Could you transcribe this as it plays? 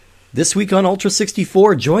This week on Ultra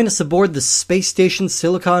 64, join us aboard the space station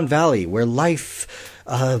Silicon Valley, where life,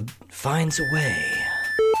 finds a way.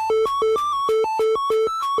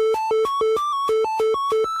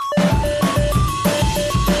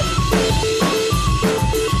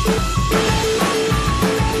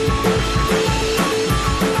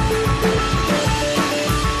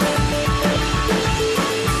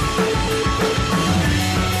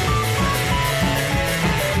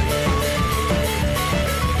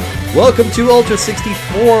 Welcome to Ultra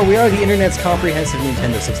 64. We are the internet's comprehensive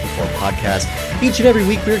Nintendo 64 podcast. Each and every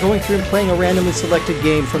week we are going through and playing a randomly selected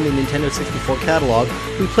game from the Nintendo 64 catalog.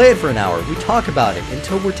 We play it for an hour. We talk about it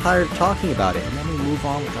until we're tired of talking about it. And then we move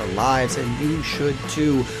on with our lives, and you should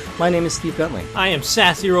too. My name is Steve Bentley. I am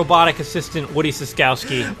sassy robotic assistant Woody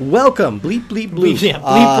Siskowski. Welcome, Bleep Bleep Bloop. Yeah,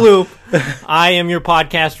 Bleep Bloop. I am your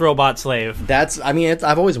podcast robot slave.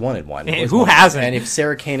 I've always wanted one. Who hasn't? And if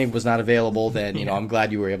Sarah Koenig was not available, then, I'm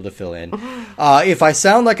glad you were able to fill in. If I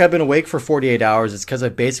sound like I've been awake for 48 hours, it's because I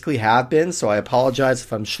basically have been, so I apologize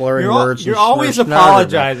if I'm slurring words. You're always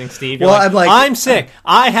apologizing, Steve. Well, I'm sick.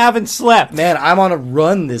 I haven't slept. Man, I'm on a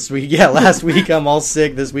run this week. Yeah, last week I'm all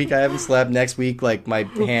sick. This week I haven't slept. Next week, my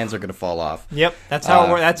hands are going to fall off. Yep, that's how it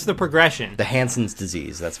works. That's the progression. The Hansen's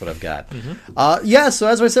disease. That's what I've got. Mm-hmm. So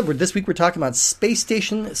as I said, this week we're talking about Space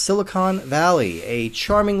Station Silicon Valley, a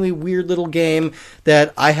charmingly weird little game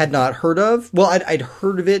that I had not heard of. Well, I'd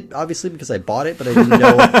heard of it, obviously, because I bought it, but I didn't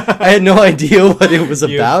know. I had no idea what it was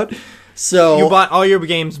about. So you bought all your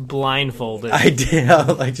games blindfolded. I did.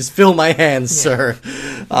 Just fill my hands, sir.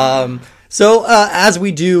 So as we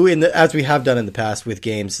have done in the past with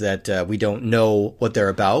games that we don't know what they're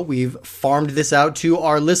about, we've farmed this out to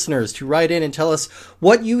our listeners to write in and tell us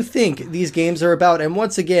what you think these games are about. And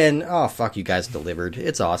once again, you guys delivered.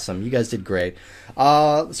 It's awesome. You guys did great.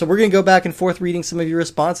 So we're going to go back and forth reading some of your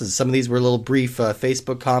responses. Some of these were little brief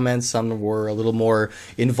Facebook comments. Some were a little more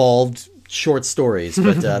involved short stories,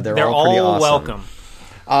 but they're all pretty awesome.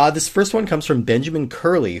 Welcome. This first one comes from Benjamin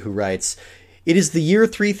Curley, who writes, "It is the year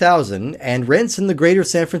 3000, and rents in the greater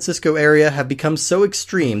San Francisco area have become so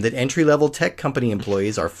extreme that entry-level tech company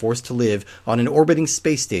employees are forced to live on an orbiting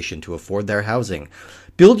space station to afford their housing.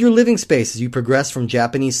 Build your living space as you progress from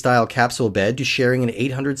Japanese-style capsule bed to sharing an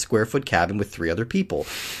 800-square-foot cabin with 3 other people.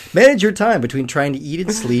 Manage your time between trying to eat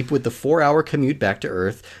and sleep with the 4-hour commute back to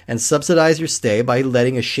Earth, and subsidize your stay by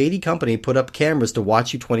letting a shady company put up cameras to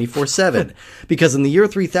watch you 24/7. Because in the year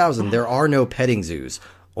 3000, there are no petting zoos.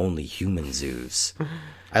 Only human zoos."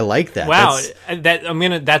 I like that. Wow,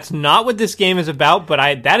 that's not what this game is about,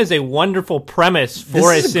 but that is a wonderful premise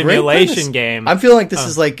for a simulation game. I'm feeling like this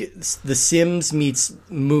is like The Sims meets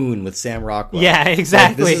Moon with Sam Rockwell. Yeah,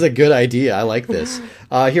 exactly. This is a good idea. I like this.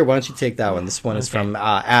 Here, why don't you take that one? This one is from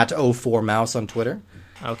at 04mouse on Twitter.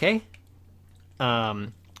 Okay.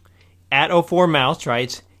 At 04mouse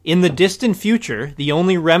writes, "In the distant future, the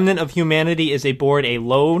only remnant of humanity is aboard a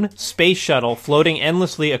lone space shuttle floating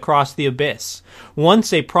endlessly across the abyss.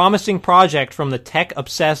 Once a promising project from the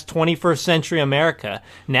tech-obsessed 21st century America,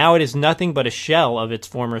 now it is nothing but a shell of its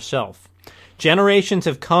former self. Generations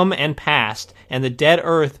have come and passed, and the dead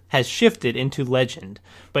Earth has shifted into legend.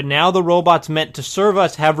 But now the robots meant to serve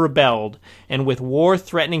us have rebelled, and with war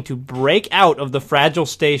threatening to break out of the fragile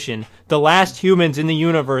station, the last humans in the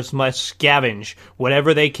universe must scavenge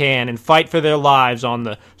whatever they can and fight for their lives on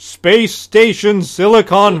the Space Station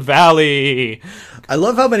Silicon Valley." I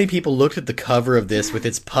love how many people looked at the cover of this with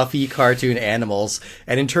its puffy cartoon animals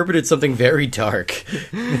and interpreted something very dark.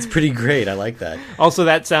 It's pretty great. I like that. Also,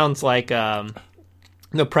 that sounds like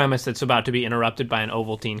the premise that's about to be interrupted by an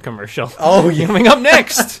Ovaltine commercial. Oh, yeah. Coming up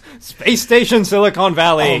next, Space Station Silicon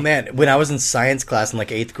Valley. Oh, man. When I was in science class in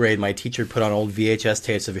 8th grade, my teacher put on old VHS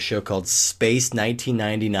tapes of a show called Space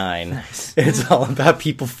 1999. Nice. It's all about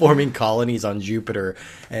people forming colonies on Jupiter.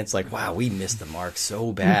 And it's like, wow, we missed the mark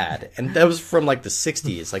so bad. And that was from the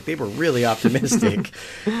 60s. They were really optimistic.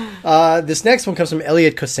 This next one comes from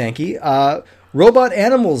Elliot Kosanki. "Robot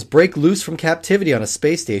animals break loose from captivity on a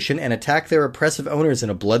space station and attack their oppressive owners in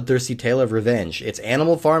a bloodthirsty tale of revenge. It's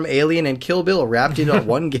Animal Farm, Alien, and Kill Bill wrapped into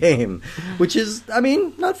one game," which is,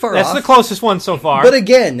 not far off. That's the closest one so far. But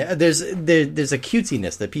again, there's a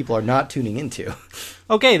cutesiness that people are not tuning into.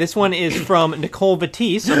 Okay, this one is from Nicole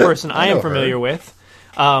Batiste, a person I am familiar with.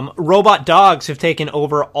 Robot dogs have taken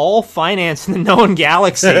over all finance in the known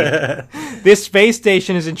galaxy. This space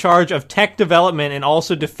station is in charge of tech development and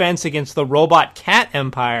also defense against the robot cat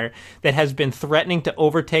empire that has been threatening to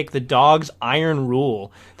overtake the dog's iron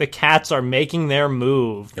rule. The cats are making their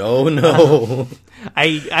move. Oh, no.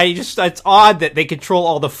 I just, it's odd that they control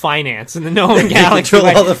all the finance in the known galaxy.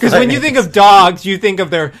 control all the Because when you think of dogs, you think of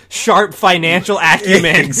their sharp financial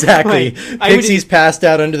acumen. Exactly. Like, Pixie's passed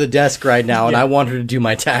out under the desk right now, and I want her to do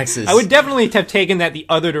my taxes. I would definitely have taken that the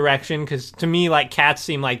other direction, because to me, like, cats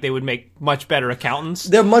seem like they would make much better accountants.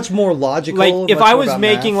 They're much more logical. Like, if much I more was about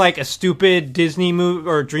making, math. like, a stupid Disney movie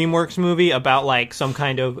or DreamWorks movie about, like, some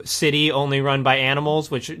kind of city only run by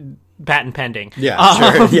animals, which, patent pending.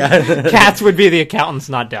 Yeah, sure. Yeah. Cats would be the accountants,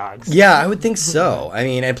 not dogs. Yeah, I would think so. I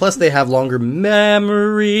mean, and plus they have longer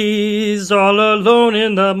memories all alone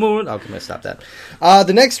in the moon. Oh, can I stop that?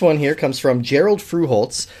 The next one here comes from Gerald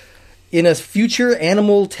Fruholtz. In a future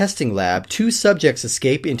animal testing lab, 2 subjects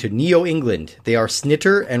escape into Neo England. They are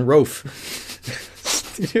Snitter and Rofe.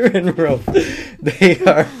 Snitter and Rofe.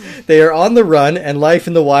 They are on the run, and life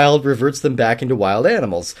in the wild reverts them back into wild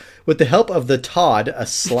animals. With the help of the Todd, a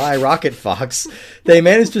sly rocket fox, they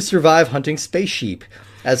manage to survive hunting space sheep.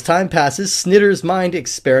 As time passes, Snitter's mind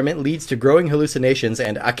experiment leads to growing hallucinations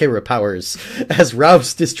and Akira powers. As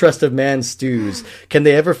Ralph's distrust of man stews, can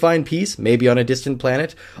they ever find peace? Maybe on a distant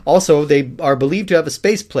planet? Also, they are believed to have a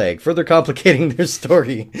space plague, further complicating their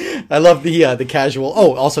story. I love the casual...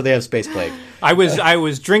 Oh, also they have space plague. I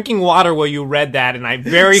was drinking water while you read that, and I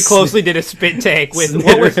very closely did a spit take with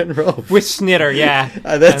Snitter and Rofe. with Snitter. Yeah,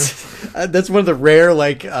 That's one of the rare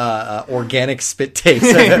organic spit takes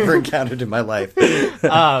I've ever encountered in my life.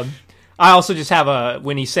 I also just have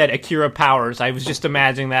when he said Akira powers, I was just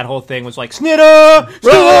imagining that whole thing was like Snitter,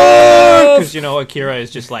 because Akira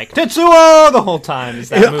is just like Tetsuo the whole time. Is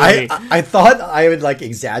that movie? I thought I would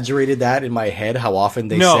exaggerated that in my head. How often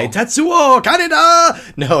they No. say Tetsuo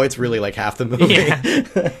Kaneda? No, it's really like half the movie.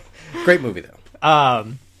 Yeah. Great movie though.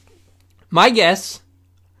 My guess.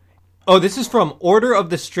 Oh, this is from Order of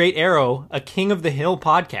the Straight Arrow, a King of the Hill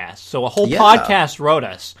podcast. So a whole podcast wrote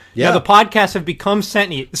us. Yeah. Now the podcasts have become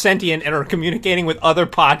sentient and are communicating with other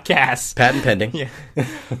podcasts. Patent pending. Yeah.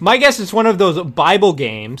 My guess is one of those Bible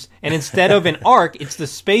games, and instead of an ark, it's the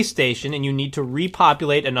space station, and you need to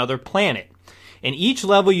repopulate another planet. And each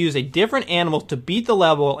level you use a different animal to beat the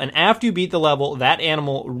level, and after you beat the level, that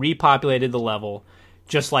animal repopulated the level,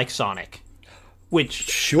 just like Sonic. Which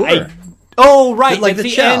Sure. Oh, right. Like It's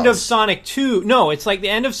the the end of Chows. Sonic 2. No, it's like the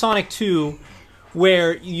end of Sonic 2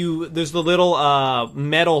 where there's the little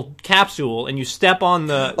metal capsule and you step on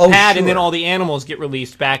the pad and then sure. all the animals get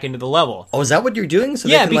released back into the level. Oh, is that what you're doing? So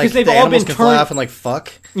Yeah, they can, because they've the all animals been can fly turned- off and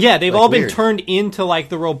fuck. Yeah, they've Like, all been weird. turned into like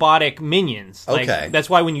the robotic minions. Like, Okay. That's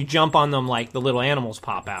why when you jump on them, like the little animals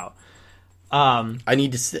pop out. I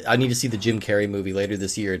need to see the Jim Carrey movie later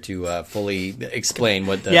this year to fully explain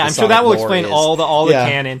what the Yeah, the I'm sure that Sonic will lore explain is. all the Yeah.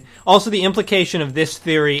 canon. Also, the implication of this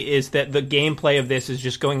theory is that the gameplay of this is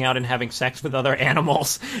just going out and having sex with other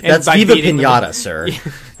animals. And That's by Viva beating them- Pinata, sir.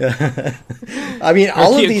 I mean,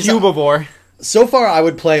 all of these. Cubivore. So far, I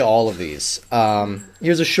would play all of these.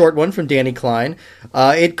 Here's a short one from Danny Klein.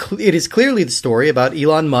 It is clearly the story about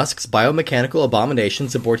Elon Musk's biomechanical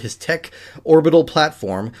abominations aboard his tech orbital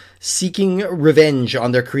platform, seeking revenge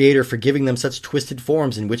on their creator for giving them such twisted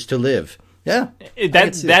forms in which to live. Yeah.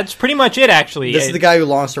 That's pretty much it, actually. This is the guy who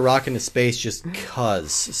launched a rocket into space just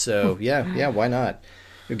cuz. So, yeah, why not?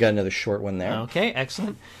 We've got another short one there. Okay,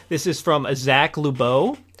 excellent. This is from Zach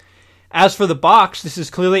Lubeau. As for the box, this is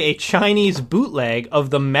clearly a Chinese bootleg of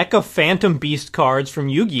the Mecha Phantom Beast cards from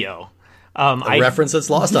Yu-Gi-Oh! A reference that's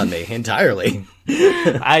lost on me entirely.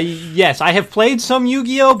 Yes, I have played some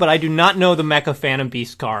Yu-Gi-Oh, but I do not know the Mecha Phantom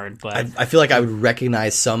Beast card. But I feel like I would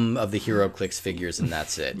recognize some of the HeroClix figures, and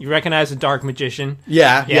that's it. you recognize the Dark Magician,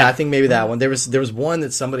 Yeah, I think maybe that one. There was one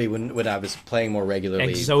that somebody when I was playing more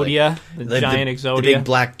regularly, Exodia, the giant the Exodia. big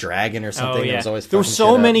black dragon or something. Oh yeah, That was always there were fucking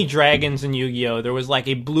so shit many up. dragons in Yu-Gi-Oh. There was like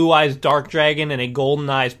a blue eyes dark dragon and a golden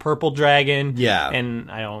eyes purple dragon. Yeah.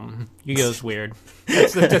 and Yu-Gi-Oh's weird.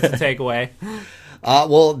 That's the takeaway.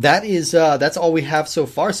 Well, that's all we have so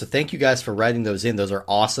far. So thank you guys for writing those in. Those are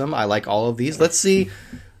awesome. I like all of these. Let's see.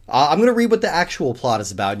 I'm going to read what the actual plot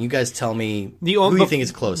is about, and you guys tell me who you think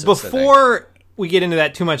is closest. Before we get into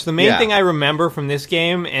that too much, the main Yeah. thing I remember from this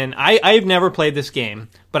game, and I've never played this game,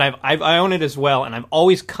 but I own it as well, and I've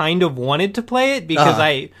always kind of wanted to play it because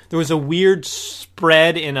there was a weird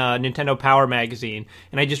spread in a Nintendo Power magazine,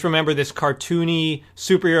 and I just remember this cartoony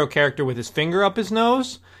superhero character with his finger up his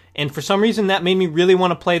nose. And for some reason, that made me really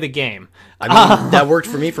want to play the game. I mean, that worked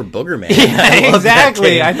for me for Booger Man. Yeah, I love that exactly.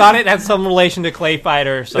 game. I thought it had some relation to Clay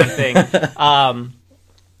Fighter or something.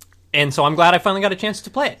 And so I'm glad I finally got a chance to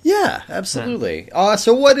play it. Yeah, absolutely.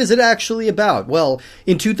 So what is it actually about? Well,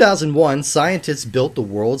 in 2001, scientists built the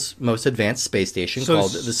world's most advanced space station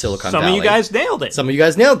called the Silicon Valley. Some of you guys nailed it. Some of you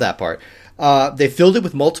guys nailed that part. They filled it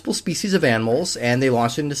with multiple species of animals, and they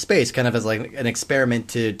launched it into space, kind of as like an experiment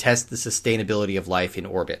to test the sustainability of life in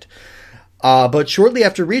orbit. But shortly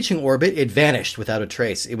after reaching orbit, it vanished without a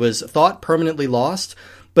trace. It was thought permanently lost,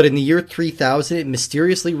 but in the year 3000, it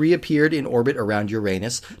mysteriously reappeared in orbit around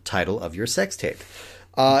Uranus, title of your sex tape.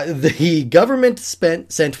 The government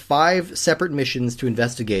sent 5 separate missions to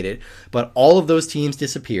investigate it, but all of those teams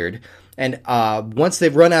disappeared. And once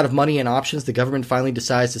they've run out of money and options, the government finally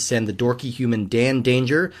decides to send the dorky human Dan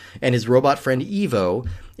Danger and his robot friend Evo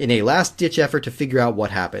in a last-ditch effort to figure out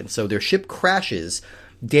what happened. So their ship crashes.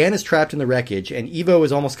 Dan is trapped in the wreckage, and Evo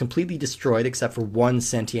is almost completely destroyed except for one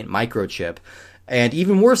sentient microchip. And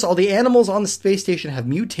even worse, all the animals on the space station have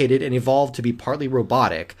mutated and evolved to be partly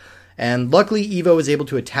robotic. And luckily, Evo is able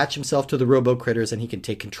to attach himself to the robo-critters, and he can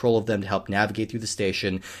take control of them to help navigate through the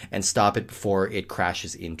station and stop it before it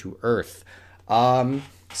crashes into Earth.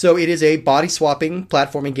 So it is a body-swapping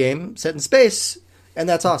platforming game set in space, and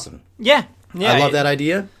that's awesome. Yeah. I love that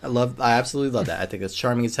idea. I absolutely love that. I think it's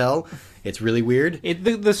charming as hell. It's really weird.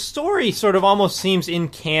 The story sort of almost seems in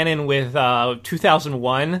canon with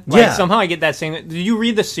 2001. Yeah. Somehow I get that same... Did you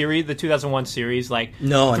read the series, the 2001 series?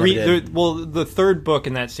 No, I never did. Well, the third book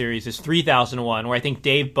in that series is 3001, where I think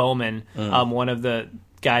Dave Bowman, one of the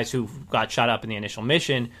guys who got shot up in the initial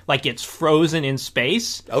mission, gets frozen in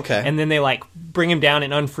space. Okay. And then they, bring him down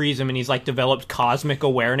and unfreeze him, and he's, developed cosmic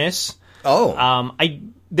awareness. Oh.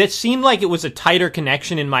 That seemed like it was a tighter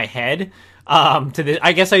connection in my head to this.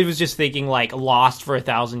 I guess I was just thinking lost for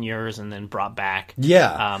 1,000 years and then brought back.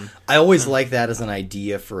 Yeah. I always like that as an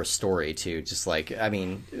idea for a story too. Just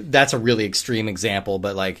that's a really extreme example,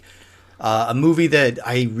 but a movie that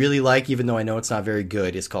I really like, even though I know it's not very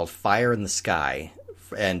good, is called Fire in the Sky.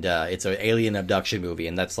 And it's an alien abduction movie.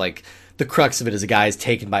 And that's the crux of it is a guy is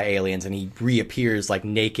taken by aliens and he reappears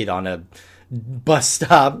naked on a bus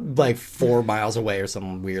stop 4 miles away or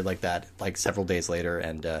something weird like that, several days later.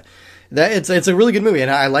 And that it's a really good movie,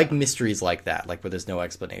 and I like mysteries like that, where there's no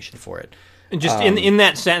explanation for it. And just in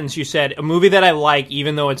that sentence, you said a movie that I like,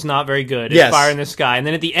 even though it's not very good. Is Fire in the Sky, and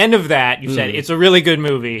then at the end of that, you said it's a really good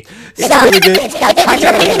movie. It's really good.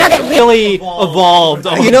 It really evolved.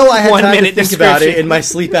 I had time to think about it in my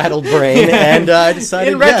sleep-addled brain, and I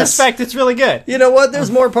decided. In retrospect, it's really good. You know what?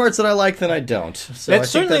 There's more parts that I like than I don't. So that's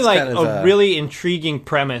certainly a really intriguing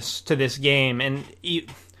premise to this game, and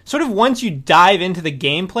sort of once you dive into the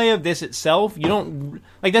gameplay of this itself, you don't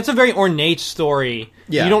that's a very ornate story.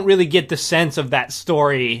 Yeah. You don't really get the sense of that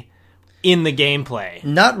story in the gameplay.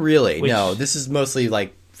 Not really. No, this is mostly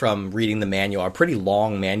from reading the manual, a pretty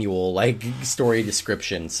long manual story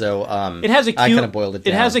description. So it has a cute, I kind of boiled it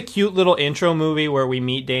down. It has a cute little intro movie where we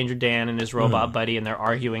meet Danger Dan and his robot buddy, and they're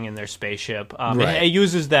arguing in their spaceship. It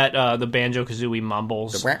uses that the Banjo-Kazooie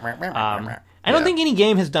mumbles. I don't think any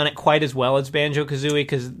game has done it quite as well as Banjo-Kazooie,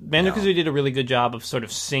 because Banjo-Kazooie did a really good job of sort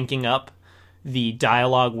of syncing up the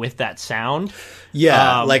dialogue with that sound.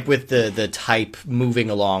 Yeah, with the type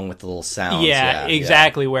moving along with the little sounds. Yeah,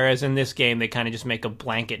 exactly. Yeah. Whereas in this game, they kind of just make a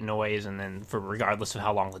blanket noise, and then regardless of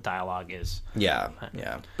how long the dialogue is. Yeah.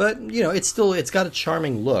 But it's got a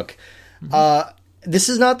charming look. This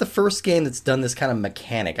is not the first game that's done this kind of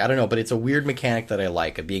mechanic. I don't know, but it's a weird mechanic that I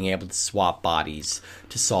like, of being able to swap bodies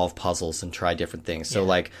to solve puzzles and try different things. So,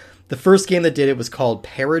 the first game that did it was called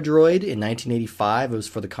Paradroid in 1985. It was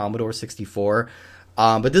for the Commodore 64.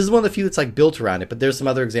 But this is one of the few that's built around it. But there's some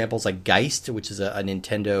other examples like Geist, which is a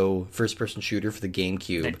Nintendo first-person shooter for the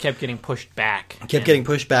GameCube. It kept getting pushed back. Getting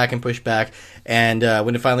pushed back and pushed back. And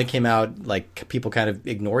when it finally came out, people kind of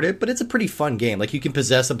ignored it. But it's a pretty fun game. You can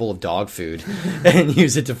possess a bowl of dog food and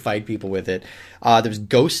use it to fight people with it. There's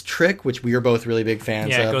Ghost Trick, which we are both really big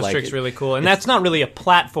fans of. Yeah, Ghost Trick's really cool. And that's not really a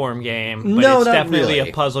platform game, but it's definitely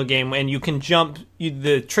a puzzle game. And you can jump...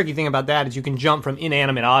 the tricky thing about that is you can jump from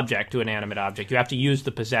inanimate object to inanimate object. You have to use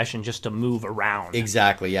the possession just to move around.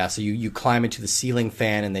 Exactly, yeah. So you climb into the ceiling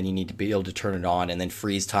fan, and then you need to be able to turn it on, and then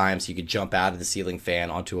freeze time so you could jump out of the ceiling fan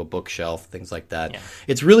onto a bookshelf, things like that. Yeah.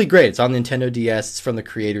 It's really great. It's on Nintendo DS. It's from the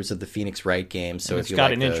creators of the Phoenix Wright games. So it's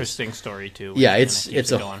got an interesting story too. Yeah, it's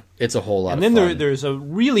a whole lot. And then of fun. There's a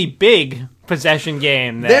really big possession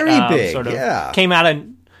game that very big, sort of came out of.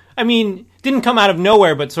 I mean, didn't come out of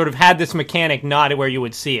nowhere, but sort of had this mechanic not where you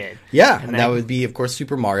would see it. Yeah, and that would be, of course,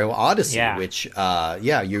 Super Mario Odyssey, which,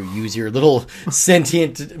 you use your little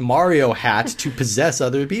sentient Mario hat to possess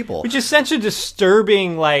other people. Which is such a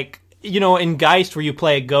disturbing, in Geist where you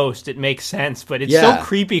play a ghost, it makes sense, but it's Yeah. so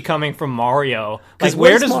creepy coming from Mario. Like,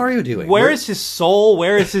 what is Mario doing? Where is his soul?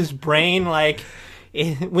 Where is his brain? Like,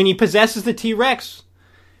 when he possesses the T-Rex,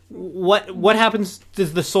 what happens?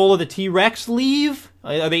 Does the soul of the T-Rex leave?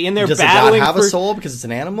 Are they in there Does battling it not have for, a soul because it's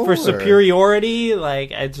an animal? for or- superiority? Like,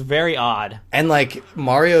 it's very odd. And like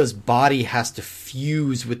Mario's body has to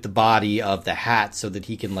fuse with the body of the hat so that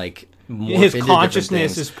he can like morph His into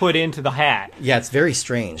consciousness different is put into the hat. Yeah, it's very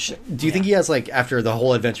strange. Do you think he has like after the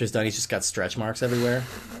whole adventure's done, he's just got stretch marks everywhere?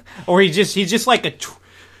 Or he's just like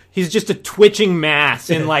he's just a twitching mass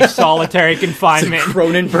in like solitary It's a confinement.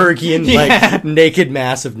 Cronenbergian Yeah. like naked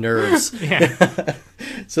mass of nerves. Yeah,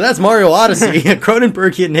 So that's Mario Odyssey, a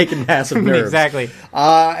Cronenbergian naked mass of nerves. exactly.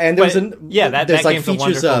 And there's But, that there's like game's a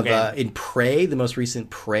features wonderful of game. in Prey, the most recent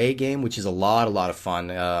Prey game, which is a lot of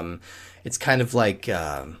fun. It's kind of like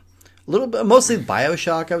a little bit, mostly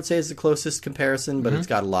BioShock, I would say, is the closest comparison, but it's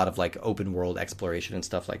got a lot of like open world exploration and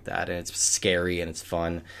stuff like that, and it's scary and it's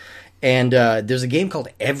fun. And there's a game called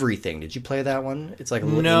Everything. Did you play that one? It's like a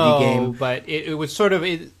little indie game. But it was sort of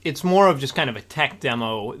it's more of just kind of a tech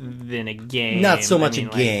demo than a game. Not so much I mean,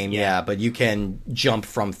 a game, yeah, but you can jump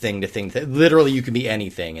from thing to thing. Literally, you can be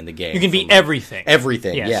anything in the game. You can be From, everything.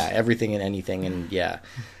 Everything, Yes. yeah, everything and anything, and yeah.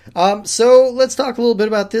 So let's talk a little bit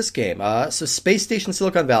about this game. So Space Station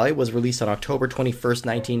Silicon Valley was released on October 21st,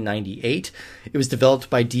 1998. It was developed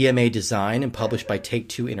by DMA Design and published by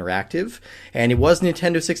Take-Two Interactive. And it was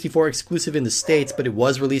Nintendo 64 exclusive in the States, but it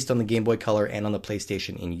was released on the Game Boy Color and on the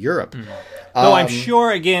PlayStation in Europe. Though I'm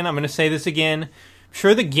sure, again, I'm going to say this again, I'm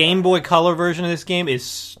sure the Game Boy Color version of this game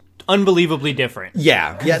is unbelievably different.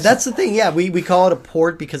 Yeah, that's the thing. Yeah, we call it a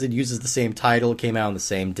port because it uses the same title, it came out on the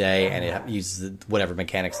same day, and it uses whatever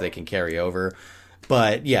mechanics they can carry over.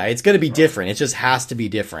 But yeah, it's going to be different. It just has to be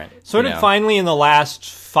different. Sort of finally in the last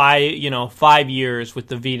 5 years with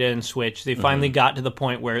the Vita and Switch, they finally got to the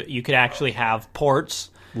point where you could actually have ports.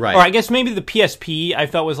 Right. Or I guess maybe the PSP I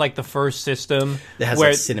felt was like the first system That has,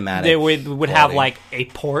 where like, cinematic they would have quality. like a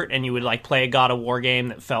port and you would like play a God of War game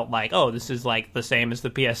that felt like, oh, this is like the same as the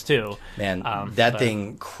PS2. Man, but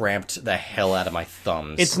thing cramped the hell out of my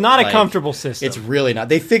thumbs. It's not a Like, comfortable system. It's really not.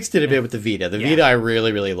 They fixed it a bit with the Vita. The Vita I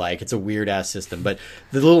really, really like. It's a weird-ass system, but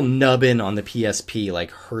the little nubbin on the PSP like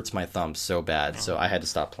hurts my thumbs so bad, so I had to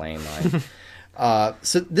stop playing mine.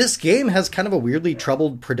 So this game has kind of a weirdly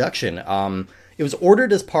troubled production. It was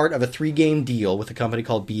ordered as part of a 3-game deal with a company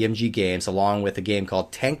called BMG Games, along with a game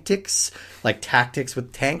called Tanktix, like tactics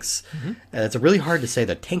with tanks. It's really hard to say,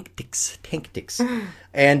 the Tanktix.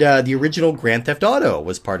 And the original Grand Theft Auto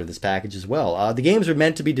was part of this package as well. The games were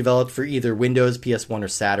meant to be developed for either Windows, PS1, or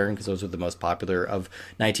Saturn, because those were the most popular of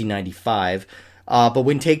 1995. But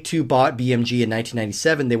when Take-Two bought BMG in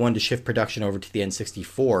 1997, they wanted to shift production over to the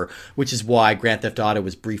N64, which is why Grand Theft Auto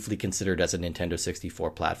was briefly considered as a Nintendo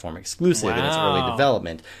 64 platform exclusive in its early Wow.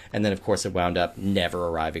 development. And then, of course, it wound up never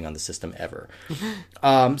arriving on the system ever.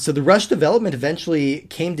 So the rush development eventually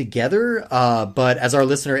came together, but as our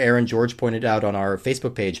listener Aaron George pointed out on our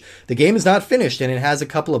Facebook page, the game is not finished, and it has a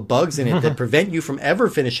couple of bugs in it that prevent you from ever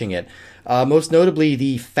finishing it. Most notably,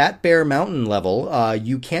 the Fat Bear Mountain level,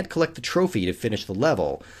 you can't collect the trophy to finish the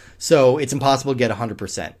level. So it's impossible to get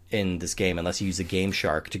 100% in this game unless you use a Game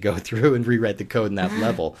Shark to go through and rewrite the code in that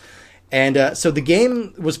level. And so the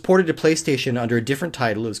game was ported to PlayStation under a different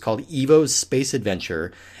title. It was called Evo's Space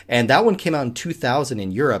Adventure. And that one came out in 2000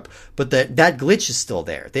 in Europe, but that glitch is still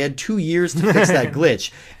there. They had 2 years to fix that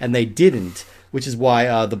glitch, and they didn't. Which is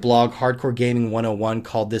why the blog Hardcore Gaming 101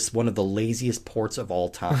 called this one of the laziest ports of all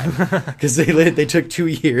time. Because they took 2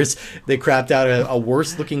 years, they crapped out a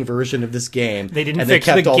worse looking version of this game. They didn't and fix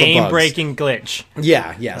kept the all bugs. game-breaking glitch.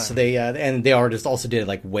 Yeah. So they and they also did it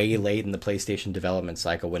like way late in the PlayStation development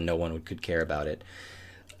cycle when no one could care about it.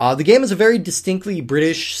 The game is a very distinctly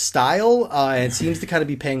British style, and it seems to kind of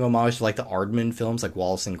be paying homage to like the Aardman films, like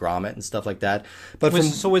Wallace and Gromit and stuff like that. But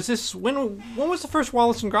Was this when was the first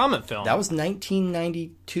Wallace and Gromit film? that was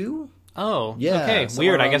 1992. Oh, Yeah, okay,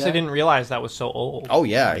 somewhere weird. I around guess I there. didn't realize that was so old. Oh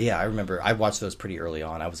yeah, I remember. I watched those pretty early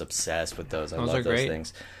on. I was obsessed with those. I Those love are those great.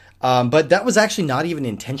 things. But that was actually not even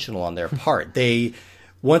intentional on their part.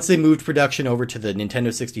 Once they moved production over to the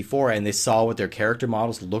Nintendo 64 and they saw what their character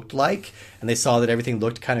models looked like, and they saw that everything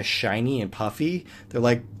looked kind of shiny and puffy, they're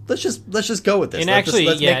like, let's just go with this. And Let's actually,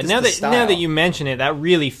 make this now the that style. you mention it, that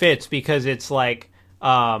really fits because it's like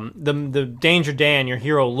the Danger Dan, your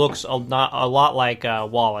hero, looks a lot like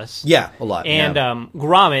Wallace. Yeah, a lot. And yeah.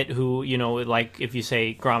 Gromit, who, like if you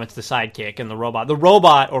say Gromit's the sidekick, and the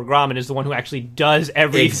robot or Gromit is the one who actually does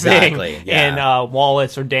everything. Exactly, yeah. And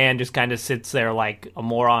Wallace or Dan just kind of sits there like a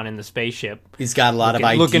moron in the spaceship. He's got a lot of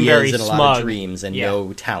ideas looking very and a lot smug. of dreams and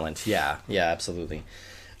no talent. Yeah, absolutely.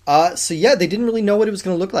 So yeah, they didn't really know what it was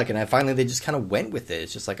going to look like, and finally they just kind of went with it.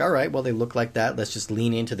 It's just like, all right, well, they look like that. Let's just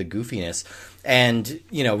lean into the goofiness. And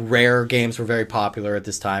Rare games were very popular at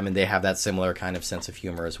this time, and they have that similar kind of sense of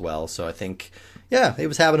humor as well. So I think, yeah, it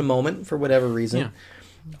was having a moment for whatever reason. Yeah.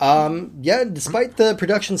 Despite the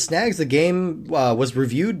production snags, the game was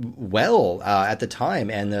reviewed well at the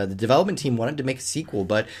time, and the development team wanted to make a sequel,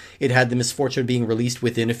 but it had the misfortune of being released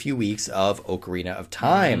within a few weeks of Ocarina of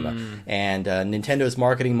Time. And Nintendo's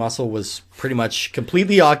marketing muscle was pretty much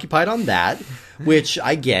completely occupied on that, which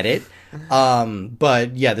I get it.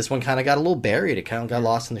 But yeah, this one kind of got a little buried. It kind of got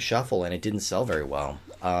lost in the shuffle, and it didn't sell very well.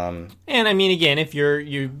 And I mean, again, if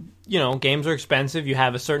games are expensive, you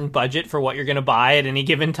have a certain budget for what you're going to buy at any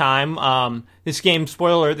given time. This game,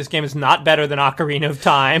 spoiler alert, this game is not better than Ocarina of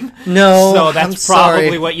Time. No, so that's I'm probably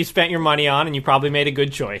sorry. what you spent your money on, and you probably made a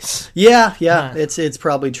good choice. Yeah, it's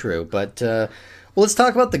probably true. But well, let's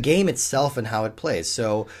talk about the game itself and how it plays.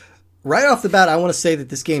 So, right off the bat, I want to say that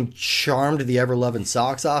this game charmed the ever-loving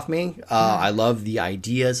socks off me. I love the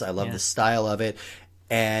ideas. I love the style of it.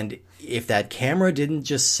 And if that camera didn't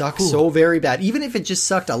just suck so very bad, even if it just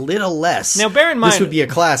sucked a little less, now bear in mind, this would be a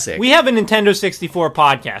classic. We have a Nintendo 64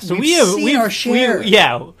 podcast, so we've our share.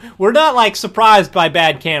 We're not like surprised by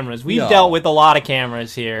bad cameras. We've dealt with a lot of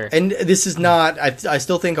cameras here, and this is not. I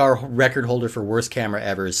still think our record holder for worst camera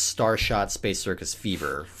ever is Starshot Space Circus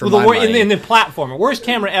Fever. For my money. In the platformer, worst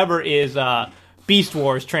camera ever is Beast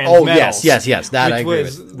Wars Transmetals. Oh yes, that I agree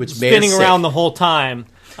with. Which spinning around the whole time.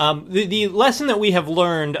 The lesson that we have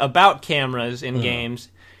learned about cameras in games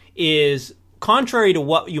is, contrary to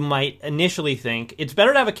what you might initially think, it's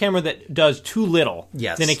better to have a camera that does too little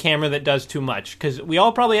than a camera that does too much. Because we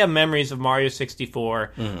all probably have memories of Mario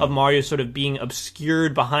 64, of Mario sort of being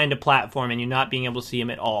obscured behind a platform and you not being able to see him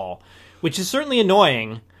at all, which is certainly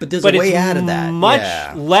annoying. But there's a way out of that.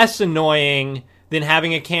 Much less annoying than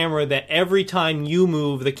having a camera that every time you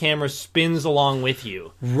move, the camera spins along with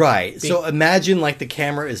you. Right. So imagine like the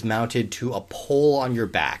camera is mounted to a pole on your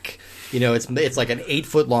back. It's like an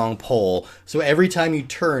 8-foot long pole. So every time you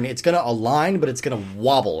turn, it's going to align, but it's going to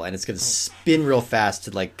wobble, and it's going to spin real fast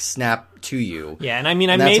to like snap to you. Yeah, and I mean,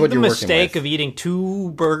 I made the mistake of eating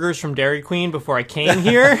 2 burgers from Dairy Queen before I came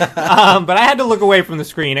here, but I had to look away from the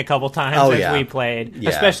screen a couple times as we played,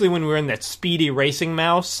 especially when we were in that speedy racing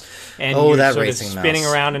mouse, and you're sort of spinning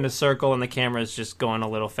around in a circle, and the camera is just going a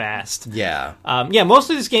little fast. Yeah.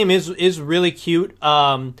 Mostly this game is really cute.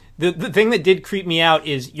 The thing that did creep me out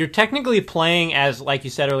is you're technically playing as, like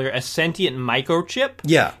you said earlier, a sentient microchip.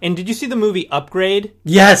 Yeah. And did you see the movie Upgrade?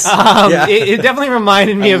 Yes. It definitely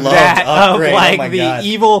reminded me of that. Upgrade. Of like God.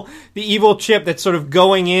 the evil chip that's sort of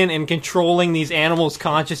going in and controlling these animals'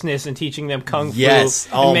 consciousness and teaching them kung fu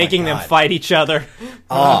and making them fight each other.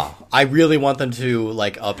 I really want them to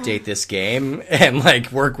like update this game and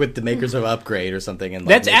like work with the makers of Upgrade or something. And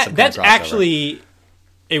like, that's actually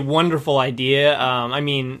a wonderful idea. I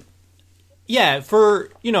mean, yeah,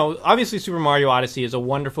 obviously Super Mario Odyssey is a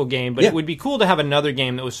wonderful game, but it would be cool to have another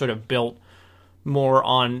game that was sort of built more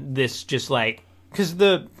on this, just like, because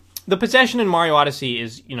the possession in Mario Odyssey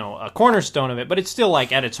is, a cornerstone of it, but it's still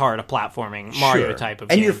like at its heart a platforming Mario type of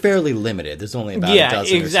game. And you're fairly limited. There's only about a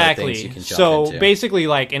dozen or so things you can jump into. Basically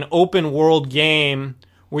like an open world game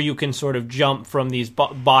where you can sort of jump from these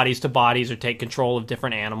bodies to bodies or take control of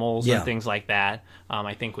different animals and things like that,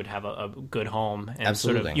 I think would have a good home. And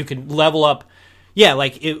Absolutely. Sort of, you can level up. Yeah,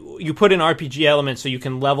 like you put in RPG elements so you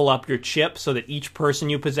can level up your chip so that each person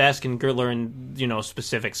you possess can learn,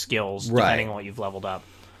 specific skills depending on what you've leveled up.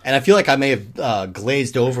 And I feel like I may have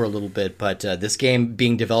glazed over a little bit, but this game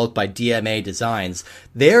being developed by DMA Designs,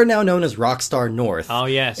 they are now known as Rockstar North. Oh,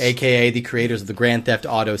 yes. A.k.a. the creators of the Grand Theft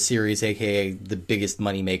Auto series, a.k.a. the biggest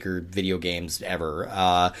moneymaker video games ever.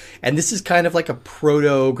 And this is kind of like a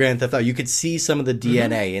proto Grand Theft Auto. You could see some of the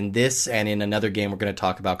DNA in this and in another game we're going to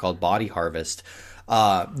talk about called Body Harvest.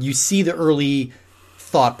 You see the early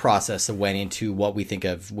thought process that went into what we think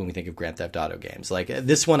of when we think of Grand Theft Auto games. Like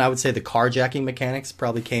this one, I would say the carjacking mechanics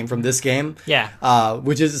probably came from this game. Yeah.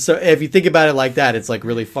 Which is, so if you think about it like that, it's like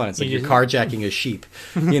really fun. It's like you're carjacking a sheep,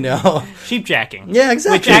 Sheepjacking. Yeah,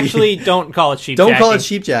 exactly. Which actually, don't call it sheepjacking. Don't call it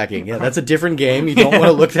sheepjacking. Yeah, that's a different game. You don't want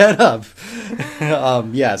to look that up.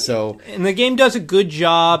 So. And the game does a good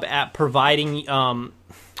job at providing,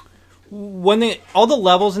 one thing, all the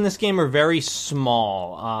levels in this game are very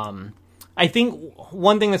small. I think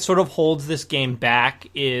one thing that sort of holds this game back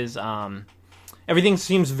is everything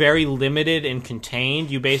seems very limited and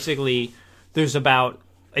contained. You basically, there's about,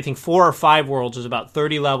 I think 4 or 5 worlds, there's about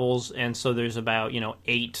 30 levels, and so there's about,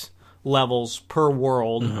 8 levels per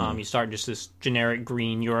world. You start in just this generic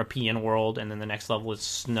green European world, and then the next level is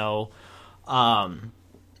snow.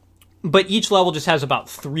 But each level just has about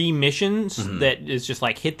 3 missions that is just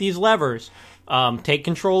like, hit these levers, take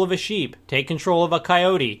control of a sheep, take control of a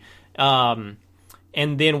coyote, and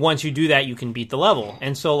then once you do that, you can beat the level.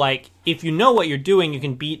 And so, like, if you know what you're doing, you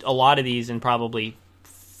can beat a lot of these in probably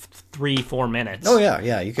 3-4 minutes. Oh,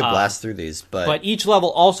 yeah, you could blast through these. But each level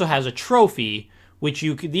also has a trophy, which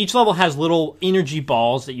each level has little energy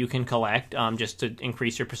balls that you can collect just to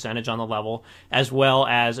increase your percentage on the level, as well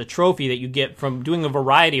as a trophy that you get from doing a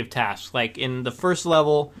variety of tasks. Like in the first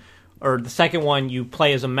level, or the second one, you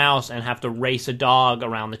play as a mouse and have to race a dog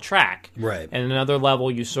around the track. Right. And another level,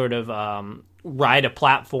 you sort of ride a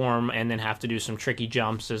platform and then have to do some tricky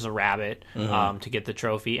jumps as a rabbit to get the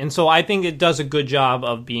trophy. And so I think it does a good job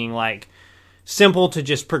of being like simple to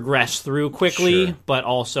just progress through quickly, Sure. but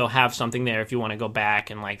also have something there if you want to go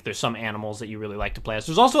back, and like there's some animals that you really like to play as.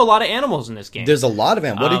 There's also a lot of animals in this game. There's a lot of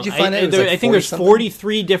animals. What did you find out? I think there's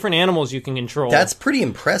 43 different animals you can control. That's pretty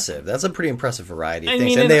impressive. That's a pretty impressive variety of I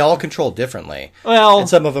things. mean, And they all control differently. Well, and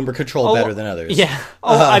some of them are controlled better than others. Yeah.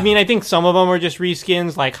 I mean, I think some of them are just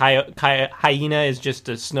reskins, like Hyena is just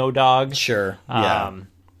a snow dog. Sure. Yeah.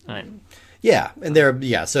 And Yeah, and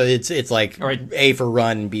so it's like A for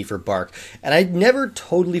run and B for bark. And I never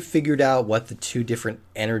totally figured out what the 2 different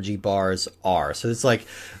energy bars are. So it's like,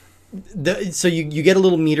 so you get a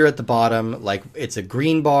little meter at the bottom, like it's a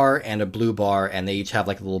green bar and a blue bar, and they each have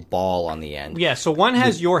like a little ball on the end. Yeah, so one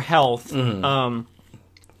has your health, and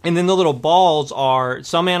then the little balls are,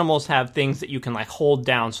 some animals have things that you can like hold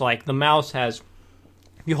down. So like the mouse has,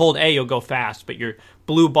 if you hold A, you'll go fast, but your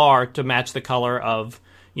blue bar to match the color of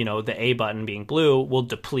the A button being blue will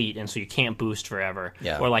deplete, and so you can't boost forever.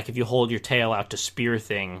 Yeah. Or like if you hold your tail out to spear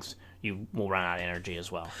things, you will run out of energy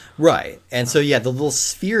as well. Right. And so, the little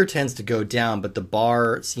sphere tends to go down, but the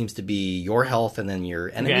bar seems to be your health and then your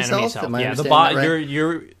enemy's health. Am I understanding that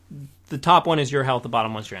right? The top one is your health, the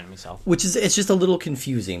bottom one's your enemy's health. It's just a little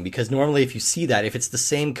confusing, because normally if you see that, if it's the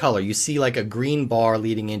same color, you see like a green bar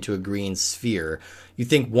leading into a green sphere, you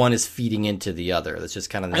think one is feeding into the other. That's just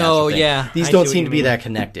kind of the natural thing. Yeah. These don't seem to be that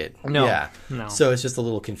connected. No. Yeah. No. So it's just a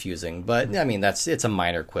little confusing. But, I mean, it's a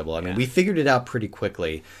minor quibble. I mean, we figured it out pretty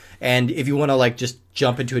quickly. And if you want to like just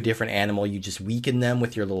jump into a different animal, you just weaken them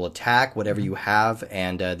with your little attack, whatever you have,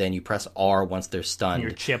 and then you press R once they're stunned.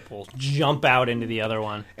 Your chip will jump out into the other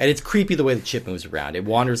one. And it's creepy the way the chip moves around. It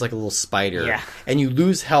wanders like a little spider. Yeah. And you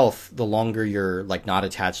lose health the longer you're like not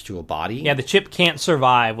attached to a body. Yeah, the chip can't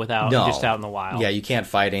survive without just out in the wild. Yeah, you can't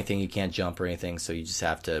fight anything, you can't jump or anything, so you just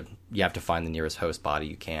have to find the nearest host body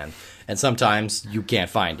you can. And sometimes you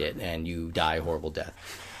can't find it and you die a horrible death.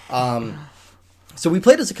 So we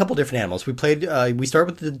played as a couple different animals. We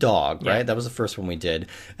started with the dog, right? Yeah. That was the first one we did.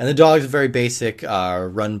 And the dog's a very basic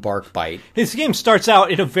run, bark, bite. This game starts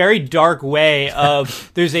out in a very dark way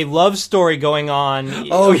of there's a love story going on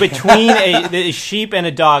between a sheep and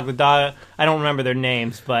a dog. The dog, I don't remember their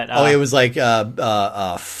names, but... it was like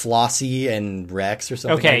Flossie and Rex or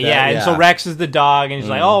something like that. Okay, yeah, and so Rex is the dog, and he's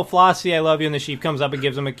like, oh, Flossie, I love you, and the sheep comes up and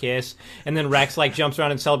gives him a kiss, and then Rex, like, jumps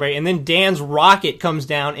around and celebrates, and then Dan's rocket comes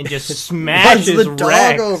down and just smashes the dog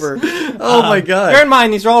Rex over. Oh, my God. Bear in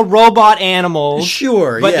mind, these are all robot animals.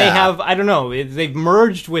 Sure, but yeah. they have, I don't know, they've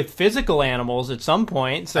merged with physical animals at some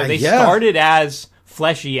point, so they yeah. started as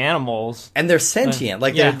fleshy animals. And they're sentient,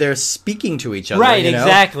 they're speaking to each other. Right, you know?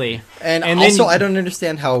 Exactly. And also, I don't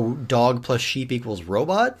understand how dog plus sheep equals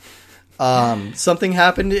robot. Something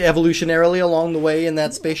happened evolutionarily along the way in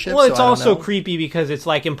that spaceship. Well, it's so also creepy because it's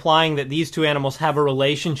like implying that these two animals have a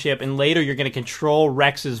relationship, and later you're going to control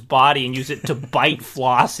Rex's body and use it to bite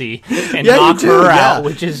Flossie and knock her out,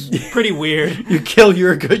 which is pretty weird. You kill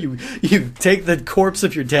you take the corpse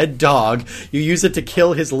of your dead dog, you use it to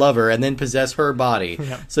kill his lover, and then possess her body.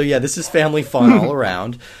 Yep. So this is family fun all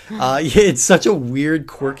around. It's such a weird,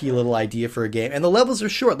 quirky little idea for a game, and the levels are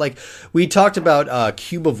short. Like we talked about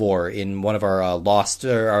Cubivore in one of our lost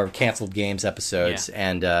or our canceled games episodes,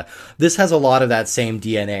 and this has a lot of that same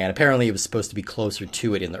DNA, and apparently it was supposed to be closer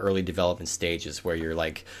to it in the early development stages where you're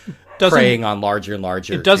like preying on larger and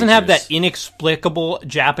larger It doesn't have creatures. that inexplicable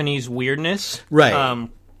Japanese weirdness. Right.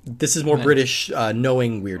 This is more British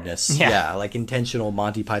knowing weirdness. Yeah, like intentional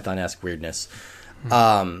Monty Python-esque weirdness.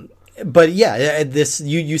 But this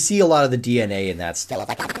you see a lot of the DNA in that stuff.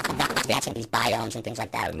 advancing these biomes and things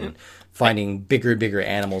like that. and finding bigger and bigger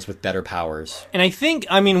animals with better powers. And I think,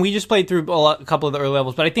 I mean, we just played through a couple of the early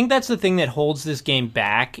levels, but I think that's the thing that holds this game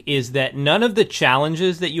back is that none of the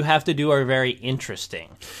challenges that you have to do are very interesting.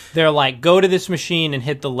 They're like, go to this machine and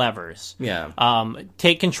hit the levers. Yeah.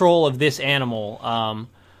 Take control of this animal.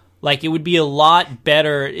 Like, it would be a lot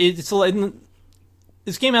better.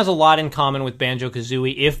 This game has a lot in common with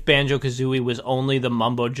Banjo-Kazooie if Banjo-Kazooie was only the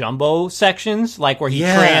mumbo-jumbo sections, like where he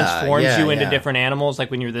transforms you into different animals, like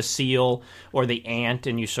when you're the seal or the ant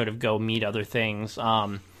and you sort of go meet other things.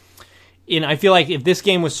 And I feel like if this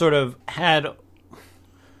game was had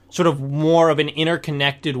more of an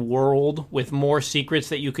interconnected world with more secrets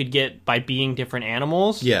that you could get by being different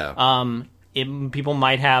animals, people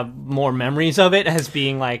might have more memories of it as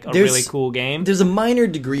being like a really cool game. There's a minor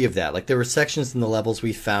degree of that. Like there were sections in the levels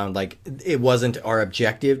we found like it wasn't our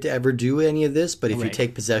objective to ever do any of this, but if you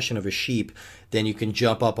take possession of a sheep, then you can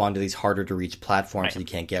jump up onto these harder to reach platforms that you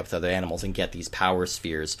can't get with other animals and get these power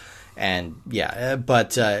spheres. And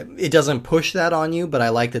but it doesn't push that on you, but I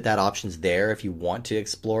like that option's there if you want to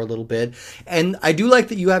explore a little bit. And I do like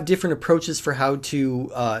that you have different approaches for how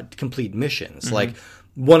to complete missions. Mm-hmm. Like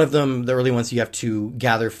one of them, the early ones, you have to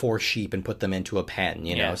gather 4 sheep and put them into a pen,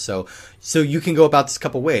 you know? So you can go about this a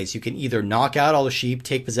couple ways. You can either knock out all the sheep,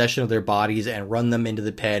 take possession of their bodies, and run them into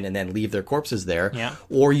the pen and then leave their corpses there. Yeah.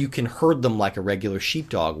 Or you can herd them like a regular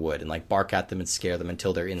sheepdog would and like bark at them and scare them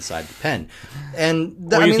until they're inside the pen.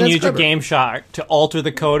 And or you can use your Game Shark to alter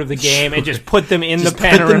the code of the game and just put them in the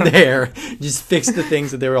pen. Put them there. Just fix the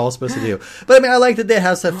things that they were all supposed to do. But I mean, I like that it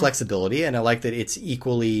has that flexibility, and I like that it's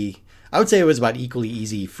equally... I would say it was about equally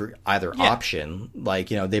easy for either option.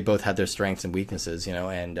 Like, you know, they both had their strengths and weaknesses, you know,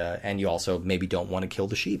 and you also maybe don't want to kill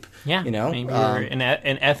the sheep. Yeah. You know? Maybe you're an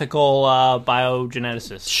ethical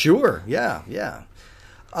biogeneticist. Sure. Yeah. Yeah.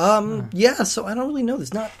 So I don't really know.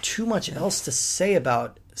 There's not too much else to say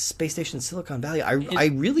about Space Station Silicon Valley. I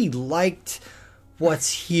really liked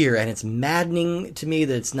what's here, and it's maddening to me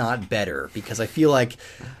that it's not better, because I feel like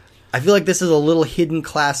this is a little hidden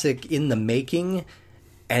classic in the making.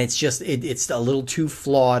 And it's just it's a little too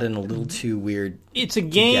flawed and a little too weird. It's a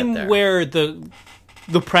game where the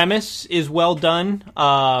premise is well done,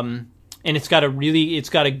 and it's got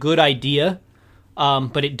a good idea,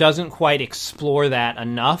 but it doesn't quite explore that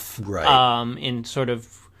enough. Right. In sort of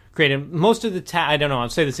creating most of the I don't know. I'll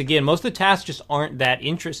say this again. Most of the tasks just aren't that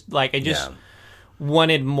interesting. Like I just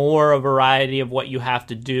wanted more a variety of what you have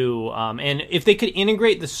to do, and if they could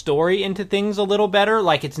integrate the story into things a little better,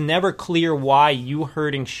 like it's never clear why you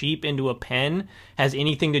herding sheep into a pen has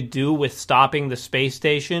anything to do with stopping the space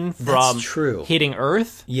station from hitting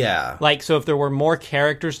Earth. Yeah, like so if there were more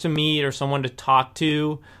characters to meet or someone to talk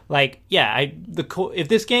to, like if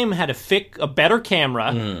this game had a better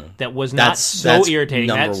camera that was not so irritating,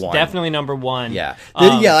 that's definitely number one. Yeah,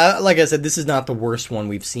 like I said, this is not the worst one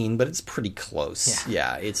we've seen, but it's pretty close.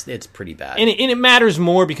 Yeah, it's pretty bad, and it matters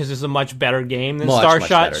more because it's a much better game than Starshot. Much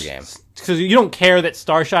better game. Because you don't care that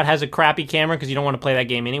Starshot has a crappy camera because you don't want to play that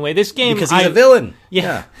game anyway. This game, because he's a villain.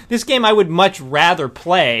 Yeah, this game I would much rather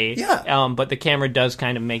play. Yeah, but the camera does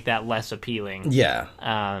kind of make that less appealing. Yeah.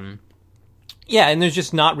 Yeah, and there's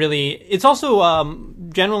just not really... It's also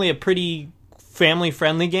generally a pretty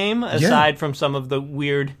family-friendly game, aside from some of the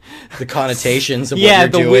weird... The connotations of what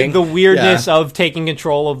you're doing. The weirdness of taking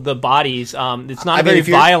control of the bodies. It's not a very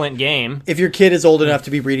violent game. If your kid is old enough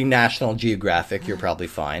to be reading National Geographic, you're probably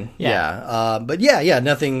fine. But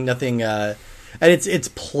nothing... and it's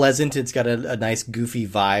pleasant. It's got a nice goofy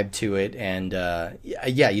vibe to it, and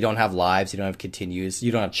you don't have lives, you don't have continues, you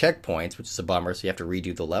don't have checkpoints, which is a bummer. So you have to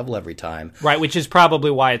redo the level every time. Right, which is probably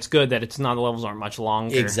why it's good that the levels aren't much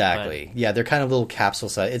longer. Exactly. But... Yeah, they're kind of little capsule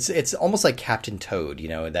size. It's almost like Captain Toad, you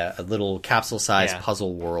know, that little capsule size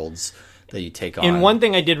puzzle worlds that you take on. And one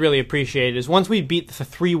thing I did really appreciate is once we beat the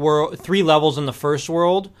three levels in the first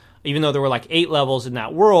world, even though there were like 8 levels in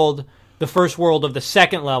that world. The first world of the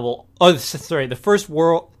second level... the first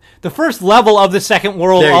level of the second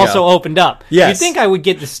world also opened up. Yes. You'd think I would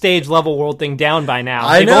get the stage level world thing down by now.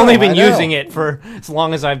 I've only been using it for as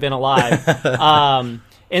long as I've been alive.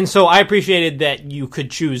 And so I appreciated that you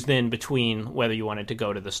could choose then between whether you wanted to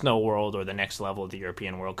go to the snow world or the next level of the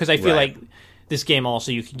European world. Because I feel like this game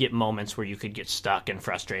also, you could get moments where you could get stuck and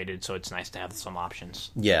frustrated, so it's nice to have some options.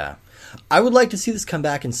 Yeah. I would like to see this come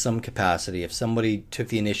back in some capacity. If somebody took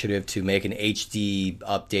the initiative to make an HD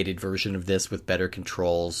updated version of this with better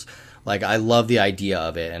controls, like I love the idea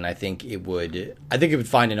of it, and I think it would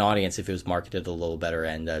find an audience if it was marketed a little better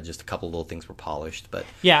and just a couple little things were polished. But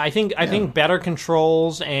I think better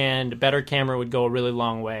controls and better camera would go a really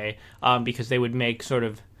long way, because they would make sort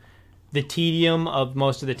of the tedium of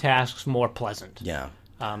most of the tasks more pleasant. Yeah.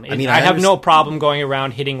 I have no problem going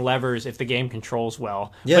around hitting levers if the game controls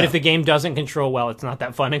well. Yeah. But if the game doesn't control well, it's not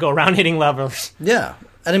that fun to go around hitting levers. Yeah.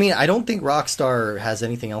 And I mean, I don't think Rockstar has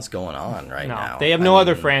anything else going on right now. No, they have no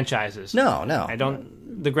other franchises. No.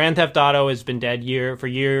 The Grand Theft Auto has been dead for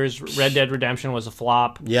years. Red Dead Redemption was a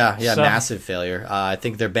flop. Yeah, So- massive failure. I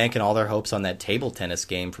think they're banking all their hopes on that table tennis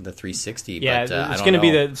game from the 360. Yeah, but, it's going to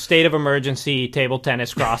be the state of emergency table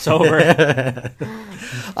tennis crossover.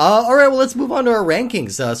 All right, well, let's move on to our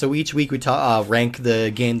rankings. So each week we rank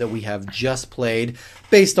the game that we have just played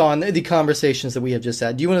based on the conversations that we have just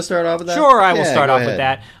had. Do you want to start off with that? Sure, I will start go off ahead. with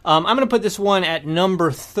that. I'm going to put this one at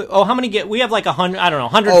number... how many get... We have like 100... I don't know,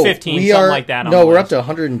 115, something like that. No, we're up to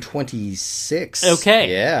 126.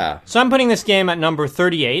 Okay. Yeah. So I'm putting this game at number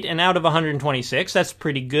 38, and out of 126, that's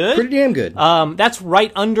pretty good. Pretty damn good. That's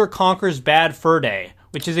right under Conker's Bad Fur Day,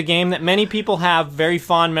 which is a game that many people have very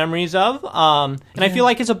fond memories of, and I feel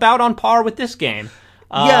like it's about on par with this game.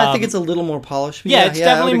 Yeah, I think it's a little more polished. Yeah, it's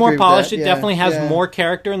definitely more polished. It Yeah, definitely has yeah. more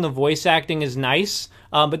character, and the voice acting is nice.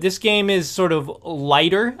 But this game is sort of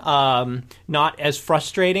lighter, not as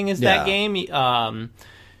frustrating as that game.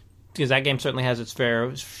 Because that game certainly has its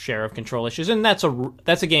fair share of control issues, and that's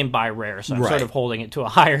a game by Rare, so I'm sort Right. of holding it to a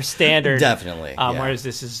higher standard. Definitely. Yeah. Whereas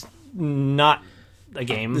this is not a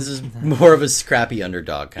game. This is more of a scrappy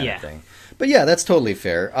underdog kind of thing. But yeah, that's totally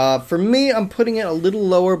fair. For me, I'm putting it a little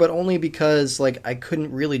lower, but only because I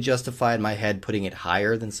couldn't really justify in my head putting it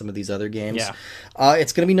higher than some of these other games. Yeah.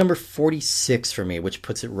 It's going to be number 46 for me, which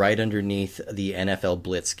puts it right underneath the NFL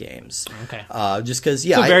Blitz games. Okay. Just because,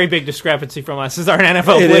 It's a very big discrepancy from us as our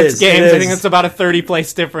NFL It Blitz is, games. it I think is. it's about a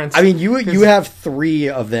 30-place difference. I mean, you have 3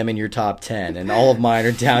 of them in your top 10, and all of mine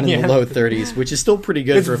are down in the low 30s, which is still pretty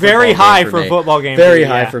good It's for a very football high game for a me. football game, Very yeah.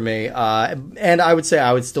 high for me. And I would say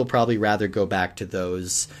I would still probably rather go back to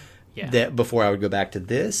those before I would go back to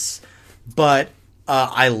this. But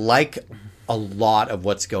I like a lot of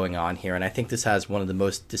what's going on here, and I think this has one of the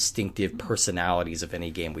most distinctive personalities of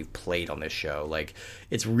any game we've played on this show.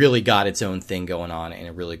 It's really got its own thing going on in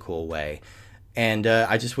a really cool way. And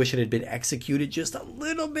I just wish it had been executed just a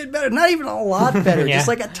little bit better. Not even a lot better. Yeah. Just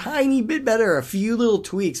a tiny bit better. A few little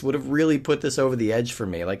tweaks would have really put this over the edge for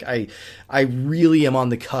me. I really am on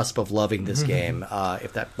the cusp of loving this game.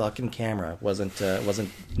 If that fucking camera wasn't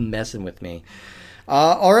messing with me.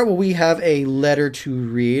 All right, well, we have a letter to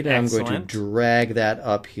read, and I'm going Excellent. to drag that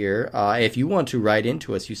up here. If you want to write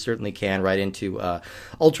into us, you certainly can. Write into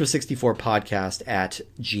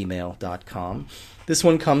ultra64podcast@gmail.com. This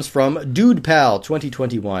one comes from Dude Pal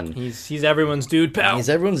 2021. He's everyone's dude pal. He's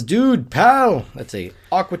everyone's Dude Pal. That's a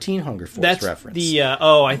Aqua Teen Hunger Force That's reference.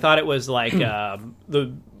 I thought it was like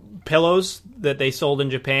the pillows that they sold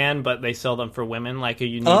in Japan, but they sell them for women.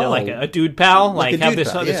 You need a dude pal, Like a have dude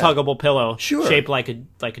this pal, this yeah. huggable pillow Sure. shaped like a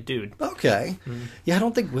dude. Okay. Yeah, I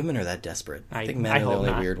don't think women are that desperate. I think men I are the hope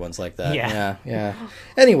only not. weird ones like that. Yeah. Yeah.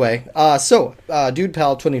 Anyway, Dude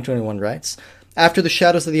Pal 2021 writes, after the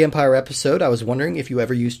Shadows of the Empire episode, I was wondering if you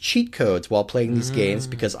ever used cheat codes while playing these games,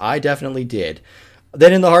 because I definitely did.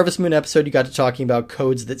 Then in the Harvest Moon episode, you got to talking about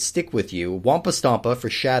codes that stick with you. Wampa Stompa for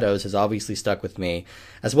Shadows has obviously stuck with me,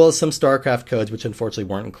 as well as some StarCraft codes, which unfortunately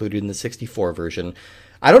weren't included in the 64 version.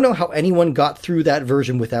 I don't know how anyone got through that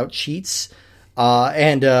version without cheats.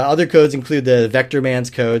 And other codes include the Vector Man's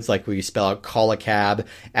codes, like where you spell out call a cab,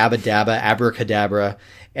 abadabba, abracadabra,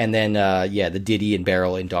 and then, the Diddy and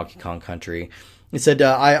barrel in Donkey Kong Country. It said,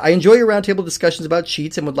 I enjoy your roundtable discussions about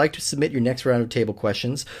cheats and would like to submit your next round of table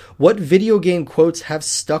questions. What video game quotes have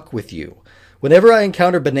stuck with you? Whenever I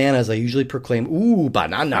encounter bananas, I usually proclaim, ooh,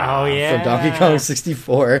 banana, Oh, yeah. from Donkey Kong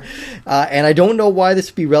 64. And I don't know why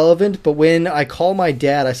this would be relevant, but when I call my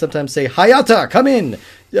dad, I sometimes say, Hayata, come in!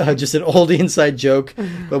 Just an old inside joke,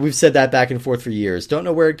 but we've said that back and forth for years. Don't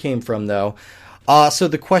know where it came from, though. So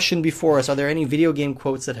the question before us, are there any video game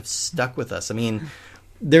quotes that have stuck with us? I mean,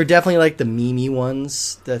 they're definitely the meme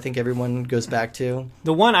ones that I think everyone goes back to.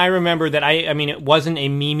 The one I remember that it wasn't a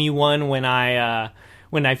meme one when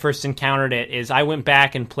I first encountered it, is I went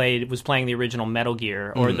back and was playing the original Metal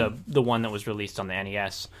Gear, or the one that was released on the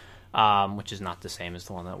NES, which is not the same as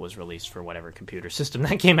the one that was released for whatever computer system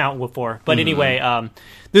that came out before. But anyway,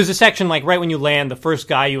 there's a section right when you land, the first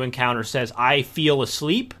guy you encounter says, "I feel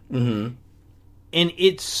asleep." Mm-hmm. And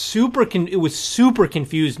it was super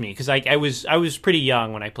confused me, because I was pretty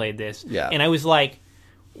young when I played this, and I was like,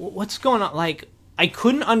 "What's going on?" I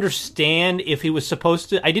couldn't understand if he was supposed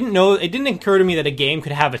to. I didn't know. It didn't occur to me that a game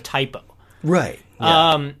could have a typo. Right.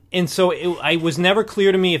 And so it was never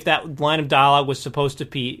clear to me if that line of dialogue was supposed to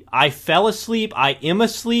be, I fell asleep, I am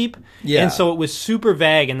asleep. Yeah. And so it was super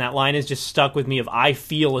vague, and that line is just stuck with me of I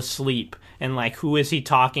feel asleep. And, like, who is he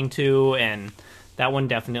talking to? And that one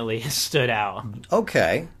definitely stood out.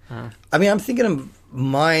 Okay. I mean, I'm thinking of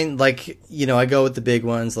mine, like, you know, I go with the big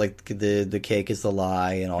ones, like the cake is the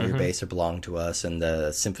lie, and all your base are belong to us, and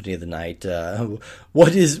the Symphony of the Night.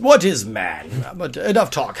 What is man? But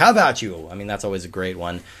enough talk. How about you? I mean, that's always a great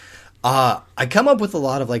one. I come up with a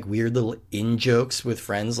lot of like weird little in-jokes with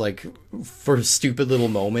friends, like for stupid little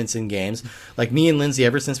moments in games. Like me and Lindsay,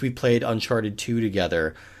 ever since we played Uncharted 2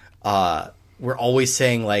 together, we're always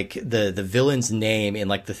saying like the villain's name in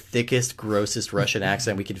like the thickest, grossest Russian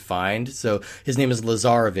accent we could find. So his name is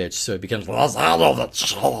Lazarovich, so it becomes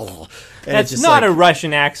Lazarovich. That's not a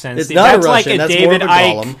Russian accent. It's not that's a Russian. Like a that's David more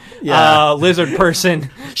of a Icke yeah. lizard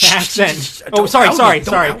person accent. Oh, Don't sorry.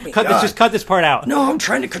 help me. Just cut this part out. No, I'm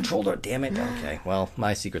trying to control it. Damn it. Okay. Well,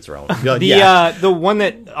 my secrets are own. The one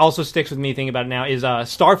that also sticks with me thinking about it now is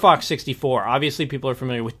Star Fox 64. Obviously, people are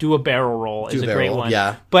familiar with Do a Barrel Roll is a great one.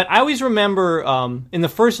 Yeah. But I always remember in the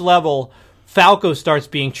first level, Falco starts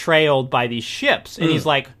being trailed by these ships, and he's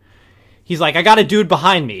like, I got a dude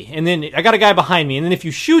behind me, and then I got a guy behind me, and then if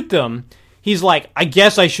you shoot them, he's like, I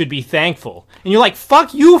guess I should be thankful. And you're like,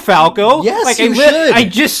 fuck you, Falco. Yes, like, you should. I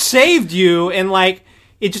just saved you, and like,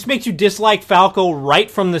 it just makes you dislike Falco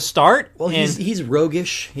right from the start. Well, he's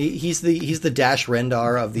roguish. He's the Dash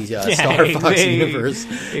Rendar of the Star Fox universe.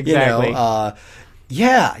 Exactly. You know,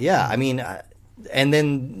 yeah. I mean, and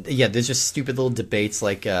then there's just stupid little debates.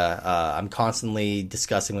 Like I'm constantly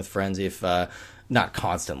discussing with friends if. Not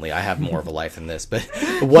constantly. I have more of a life than this, but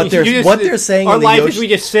what they're saying. Our in the life is we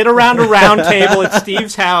just sit around a round table at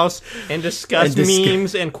Steve's house and discuss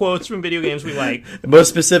memes and quotes from video games we like. Most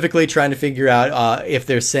specifically, trying to figure out if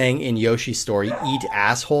they're saying in Yoshi's story, "Eat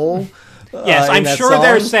asshole." Yes, I'm sure song.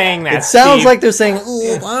 they're saying that. It sounds Steve. like they're saying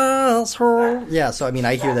 "Eat asshole." Yeah, so I mean,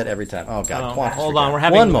 I hear that every time. Oh God, hold on, we're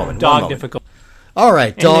having dog difficulty. All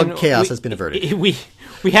right, dog chaos has been averted.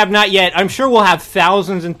 We have not yet. I'm sure we'll have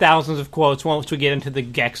thousands and thousands of quotes once we get into the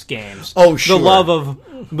Gex games. Oh, sure. The love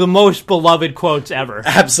of the most beloved quotes ever.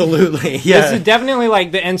 Absolutely, yeah. This is definitely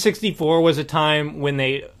like the N64 was a time when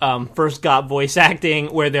they first got voice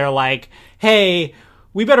acting where they're like, hey,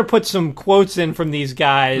 we better put some quotes in from these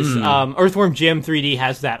guys. Earthworm Jim 3D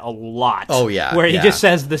has that a lot. Oh, yeah. Where he just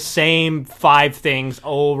says the same 5 things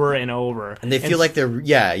over and over. And they feel like they're,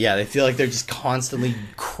 they feel like they're just constantly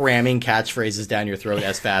cramming catchphrases down your throat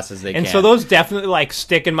as fast as they can. And so those definitely like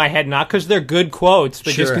stick in my head, not because they're good quotes,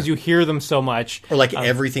 but just Sure. because you hear them so much. Or like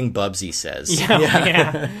everything Bubsy says.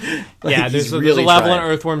 Yeah. There's a level in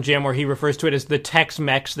Earthworm Jim where he refers to it as the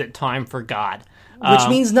Tex-Mex that time forgot. Which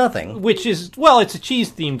means nothing. Which is, well, it's a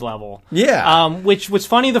cheese-themed level. Yeah. Which was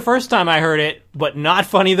funny the first time I heard it, but not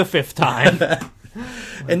funny the 5th time.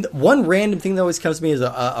 And one random thing that always comes to me is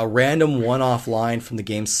a random one-off line from the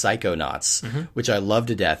game Psychonauts, which I love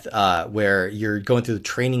to death, where you're going through the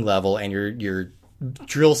training level and your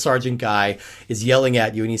drill sergeant guy is yelling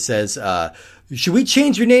at you and he says, should we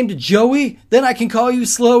change your name to Joey? Then I can call you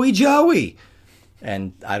Slowy Joey.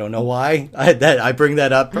 And I don't know why. I bring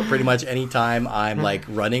that up pretty much any time I'm like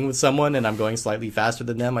running with someone and I'm going slightly faster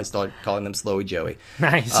than them. I start calling them Slowy Joey.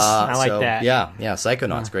 Nice. I like that. Yeah.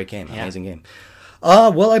 Psychonauts, great game, amazing game.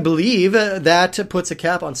 Well, I believe that puts a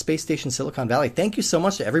cap on Space Station Silicon Valley. Thank you so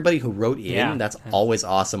much to everybody who wrote in. Yeah. That's always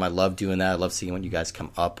awesome. I love doing that. I love seeing what you guys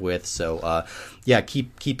come up with. So,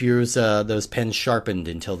 keep yours those pens sharpened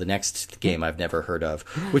until the next game I've never heard of,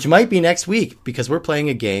 which might be next week because we're playing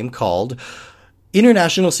a game called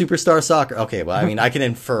International Superstar Soccer. Okay, well, I mean, I can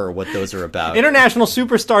infer what those are about. International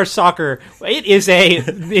Superstar Soccer. It is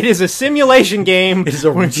a simulation game. It is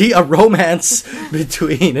a romance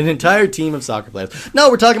between an entire team of soccer players. No,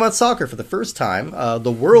 we're talking about soccer for the first time.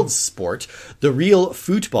 The world's sport, the real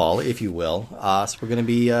football, if you will. So we're going to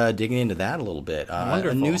be digging into that a little bit.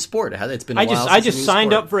 Wonderful. A new sport. It's been a while I since just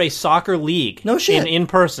signed up for a soccer league. No shit. In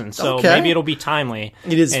person, so Okay. maybe it'll be timely.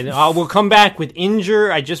 It is. And we'll come back with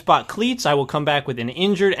I just bought cleats. I will come back with an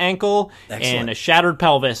injured ankle Excellent. and a shattered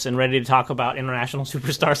pelvis and ready to talk about International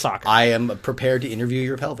Superstar Soccer. I am prepared to interview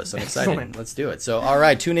your pelvis. I'm excited. Excellent. Let's do it. So, all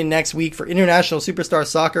right, tune in next week for International Superstar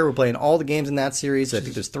Soccer. We're playing all the games in that series. I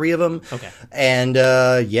think there's 3 of them. Okay. And,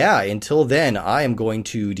 until then, I am going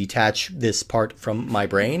to detach this part from my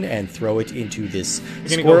brain and throw it into this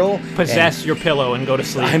squirrel. Go possess your pillow and go to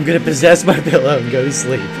sleep. I'm going to possess my pillow and go to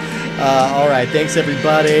sleep. All right, thanks,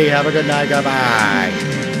 everybody. Have a good night. Goodbye.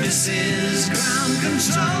 This is ground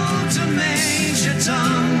control to Major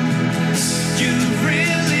Tom. You've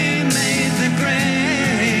really made the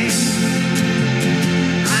grade.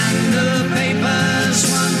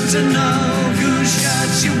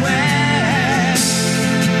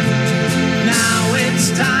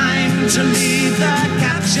 time to leave the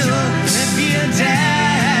capsule if you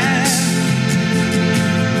dare.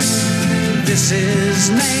 This is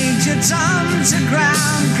Major Tom to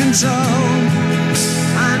ground control.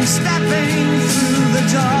 I'm stepping through the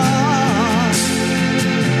door,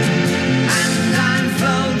 and I'm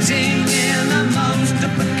floating in a most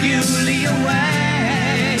peculiar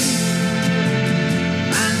way,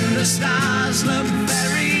 and the stars look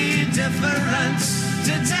very different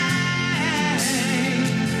today.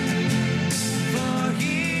 For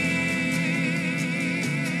here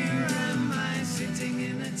am I sitting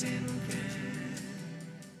in a tin can.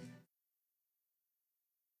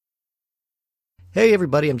 Hey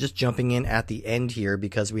everybody, I'm just jumping in at the end here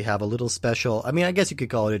because we have a little special, I mean, I guess you could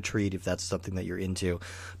call it a treat if that's something that you're into.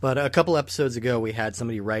 But a couple episodes ago, we had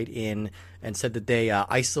somebody write in and said that they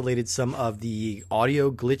isolated some of the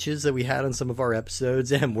audio glitches that we had on some of our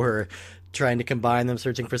episodes and were trying to combine them,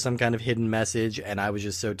 searching for some kind of hidden message, and I was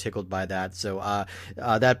just so tickled by that. So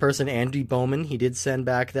that person, Andy Bowman, he did send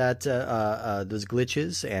back that those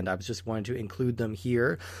glitches, and I was just wanting to include them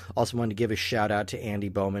here. Also wanted to give a shout out to Andy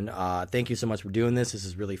Bowman. Thank you so much for doing this. This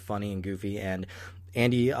is really funny and goofy, and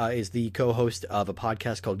Andy is the co-host of a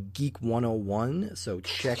podcast called Geek 101, so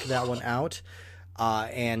check that one out.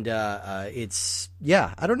 It's,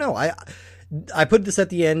 yeah, I don't know. I put this at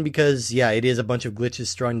the end because, yeah, it is a bunch of glitches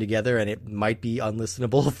strung together, and it might be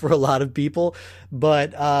unlistenable for a lot of people.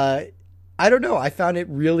 But I don't know. I found it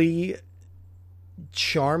really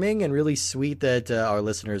charming and really sweet that our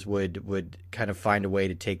listeners would kind of find a way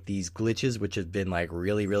to take these glitches, which have been like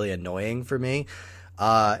really, really annoying for me,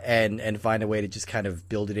 and find a way to just kind of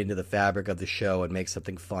build it into the fabric of the show and make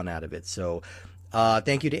something fun out of it. So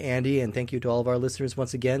thank you to Andy, and thank you to all of our listeners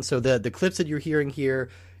once again. So the clips that you're hearing here,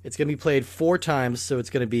 it's going to be played 4 times, so it's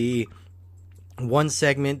going to be one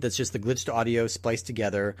segment that's just the glitched audio spliced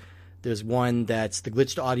together. There's one that's the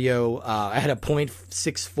glitched audio at a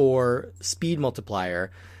 0.64 speed multiplier.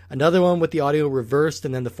 Another one with the audio reversed,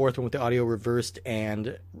 and then the fourth one with the audio reversed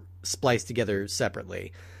and spliced together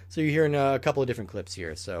separately. So you're hearing a couple of different clips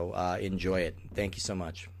here, so enjoy it. Thank you so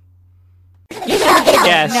much.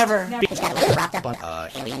 Yes. Never.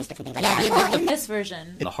 Aliens, different things like that. In this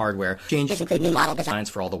version. The hardware changes, Include new model designs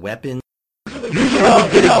for all the weapons. It's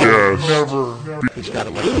got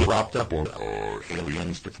it like propped up on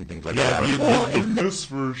aliens, different things like that. In this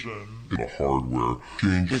version, The hardware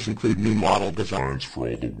changes include new model designs for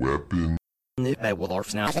all the weapons. Well, our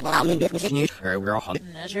now. We're all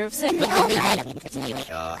Measure of sickness.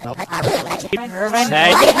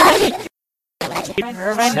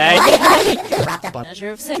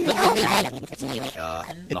 Measure of sickness.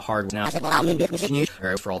 the hardware now.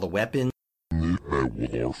 For all the weapons.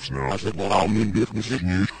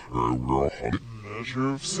 measure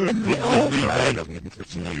of sickness.